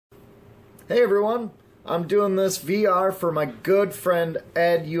Hey everyone, I'm doing this VR for my good friend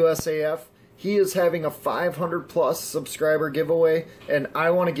Ed USAF. He is having a 500 plus subscriber giveaway and I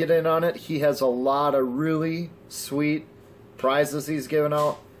want to get in on it. He has a lot of really sweet prizes he's giving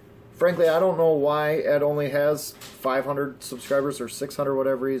out. Frankly, I don't know why Ed only has 500 subscribers or 600,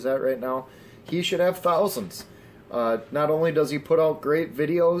 whatever he's at right now. He should have thousands. Not only does he put out great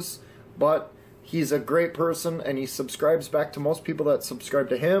videos, but he's a great person and he subscribes back to most people that subscribe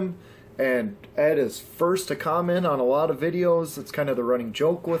to him. And Ed is first to comment on a lot of videos. It's kind of the running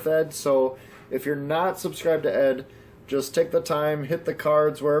joke with Ed. So if you're not subscribed to Ed, just take the time, hit the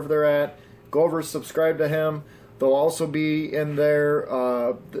cards wherever they're at, go over, subscribe to him. They'll also be in there,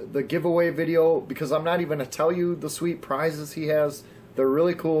 the giveaway video, because I'm not even going to tell you the sweet prizes he has. They're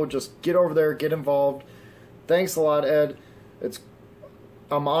really cool. Just get over there, get involved. Thanks a lot, Ed.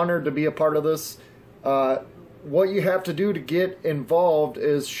 I'm honored to be a part of this. What you have to do to get involved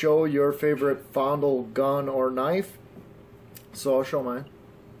is show your favorite fondle gun or knife. So I'll show mine.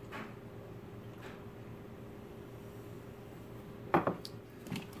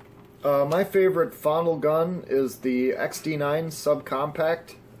 My favorite fondle gun is the XD9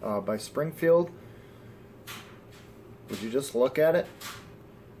 Subcompact by Springfield. Would you just look at it?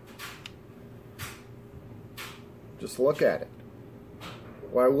 Just look at it.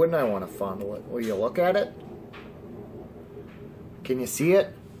 Why wouldn't I want to fondle it? Will you look at it? Can you see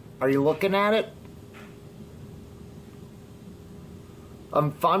it? Are you looking at it?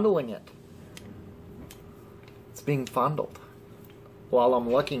 I'm fondling it. It's being fondled while I'm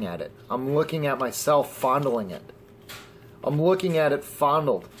looking at it. I'm looking at myself fondling it. I'm looking at it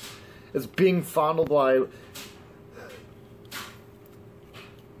fondled. It's being fondled while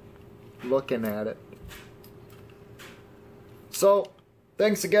looking at it. So,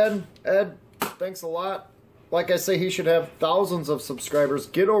 thanks again, Ed. Thanks a lot. Like I say, he should have thousands of subscribers.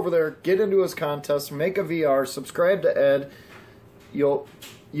 Get over there, get into his contest, make a VR, subscribe to Ed. You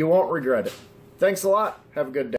won't regret it. Thanks a lot. Have a good day.